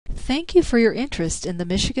Thank you for your interest in the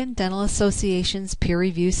Michigan Dental Association's peer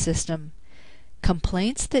review system.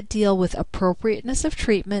 Complaints that deal with appropriateness of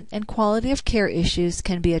treatment and quality of care issues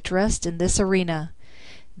can be addressed in this arena.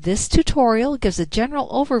 This tutorial gives a general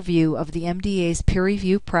overview of the MDA's peer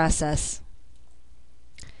review process.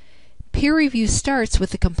 Peer review starts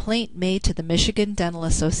with a complaint made to the Michigan Dental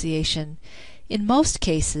Association. In most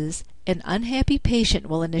cases, an unhappy patient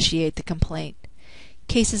will initiate the complaint.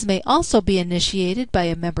 Cases may also be initiated by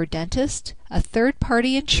a member dentist, a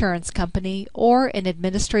third-party insurance company, or an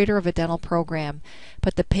administrator of a dental program,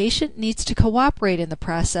 but the patient needs to cooperate in the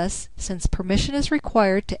process since permission is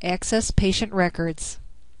required to access patient records.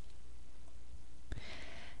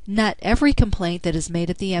 Not every complaint that is made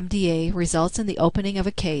at the MDA results in the opening of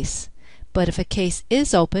a case, but if a case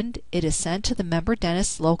is opened, it is sent to the member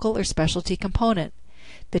dentist's local or specialty component.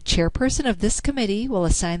 The chairperson of this committee will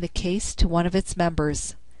assign the case to one of its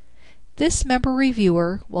members. This member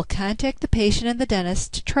reviewer will contact the patient and the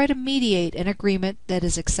dentist to try to mediate an agreement that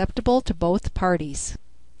is acceptable to both parties.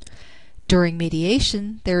 During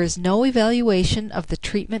mediation, there is no evaluation of the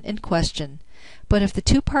treatment in question, but if the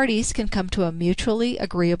two parties can come to a mutually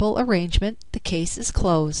agreeable arrangement, the case is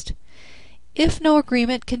closed. If no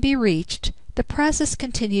agreement can be reached, the process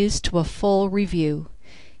continues to a full review.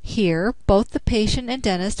 Here, both the patient and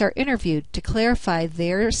dentist are interviewed to clarify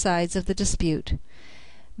their sides of the dispute.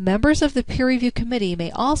 Members of the peer review committee may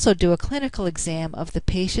also do a clinical exam of the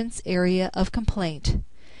patient's area of complaint.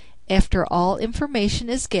 After all information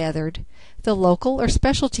is gathered, the local or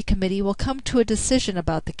specialty committee will come to a decision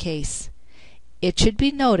about the case. It should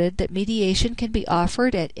be noted that mediation can be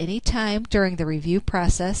offered at any time during the review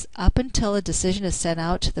process up until a decision is sent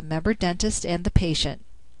out to the member dentist and the patient.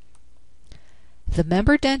 The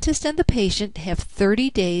member dentist and the patient have 30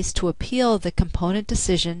 days to appeal the component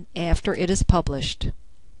decision after it is published.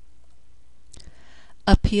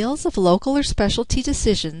 Appeals of local or specialty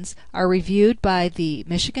decisions are reviewed by the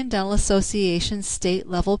Michigan Dental Association's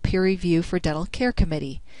state-level peer review for dental care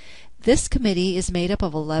committee. This committee is made up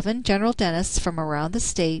of 11 general dentists from around the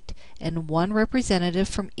state and one representative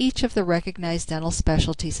from each of the recognized dental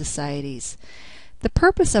specialty societies. The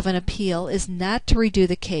purpose of an appeal is not to redo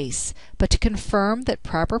the case, but to confirm that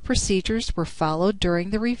proper procedures were followed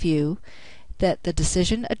during the review, that the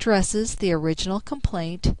decision addresses the original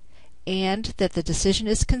complaint, and that the decision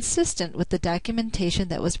is consistent with the documentation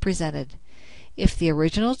that was presented. If the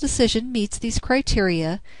original decision meets these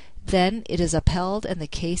criteria, then it is upheld and the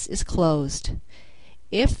case is closed.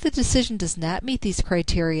 If the decision does not meet these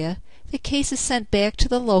criteria, the case is sent back to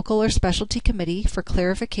the local or specialty committee for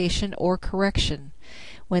clarification or correction.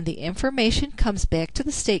 When the information comes back to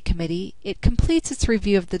the state committee, it completes its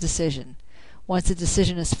review of the decision. Once a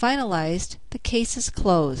decision is finalized, the case is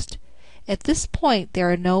closed. At this point,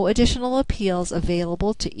 there are no additional appeals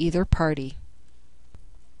available to either party.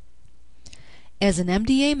 As an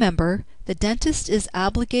MDA member, the dentist is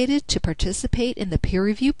obligated to participate in the peer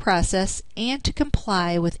review process and to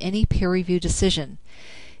comply with any peer review decision.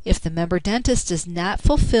 If the member dentist does not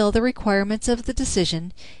fulfill the requirements of the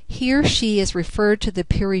decision, he or she is referred to the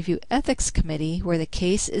peer review ethics committee where the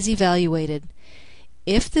case is evaluated.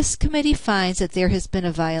 If this committee finds that there has been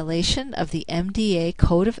a violation of the MDA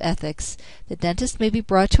Code of Ethics, the dentist may be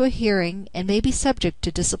brought to a hearing and may be subject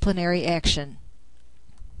to disciplinary action.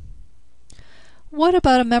 What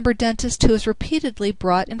about a member dentist who is repeatedly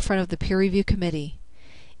brought in front of the peer review committee?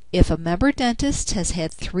 If a member dentist has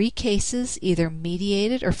had 3 cases either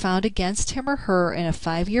mediated or found against him or her in a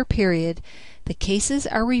 5-year period, the cases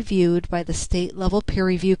are reviewed by the state-level peer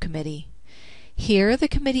review committee. Here, the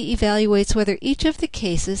committee evaluates whether each of the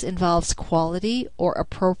cases involves quality or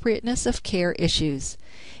appropriateness of care issues.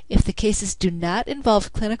 If the cases do not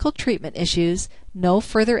involve clinical treatment issues, no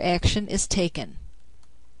further action is taken.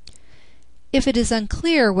 If it is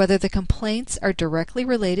unclear whether the complaints are directly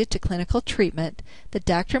related to clinical treatment, the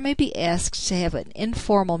doctor may be asked to have an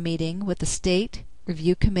informal meeting with the state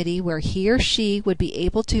review committee where he or she would be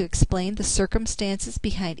able to explain the circumstances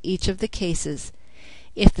behind each of the cases.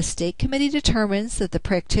 If the state committee determines that the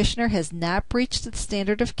practitioner has not breached the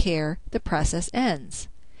standard of care, the process ends.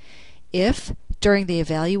 If, during the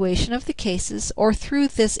evaluation of the cases or through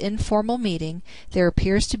this informal meeting, there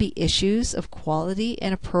appears to be issues of quality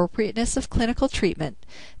and appropriateness of clinical treatment,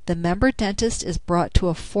 the member dentist is brought to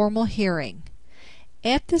a formal hearing.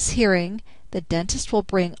 At this hearing, the dentist will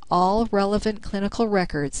bring all relevant clinical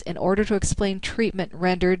records in order to explain treatment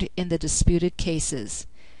rendered in the disputed cases.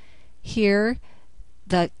 Here,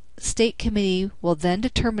 the state committee will then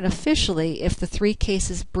determine officially if the 3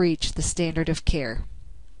 cases breach the standard of care.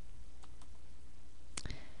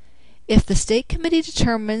 If the state committee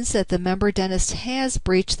determines that the member dentist has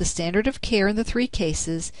breached the standard of care in the three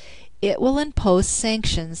cases, it will impose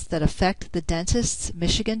sanctions that affect the Dentists'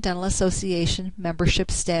 Michigan Dental Association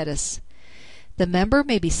membership status. The member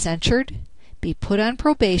may be censured, be put on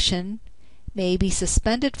probation, may be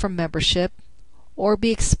suspended from membership, or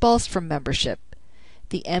be expulsed from membership.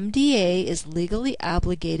 The MDA is legally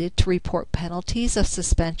obligated to report penalties of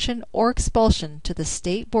suspension or expulsion to the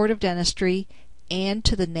State Board of Dentistry and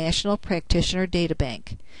to the National Practitioner Data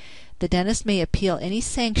Bank. The dentist may appeal any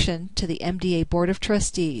sanction to the MDA Board of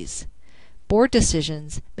Trustees. Board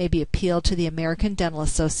decisions may be appealed to the American Dental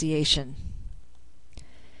Association.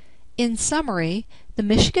 In summary, the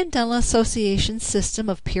Michigan Dental Association's system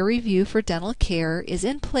of peer review for dental care is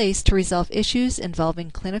in place to resolve issues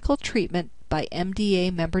involving clinical treatment by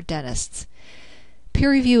MDA member dentists.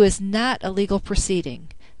 Peer review is not a legal proceeding.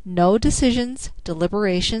 No decisions,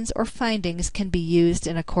 deliberations, or findings can be used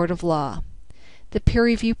in a court of law. The peer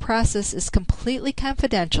review process is completely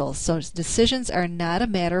confidential, so decisions are not a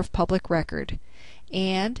matter of public record,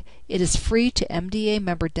 and it is free to MDA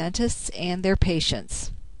member dentists and their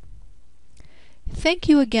patients. Thank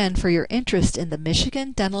you again for your interest in the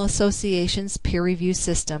Michigan Dental Association's peer review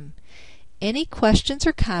system. Any questions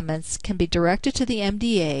or comments can be directed to the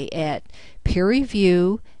MDA at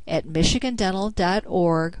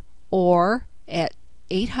peerreview@michigandental.org or at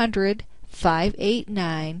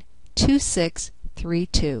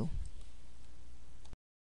 800-589-2632.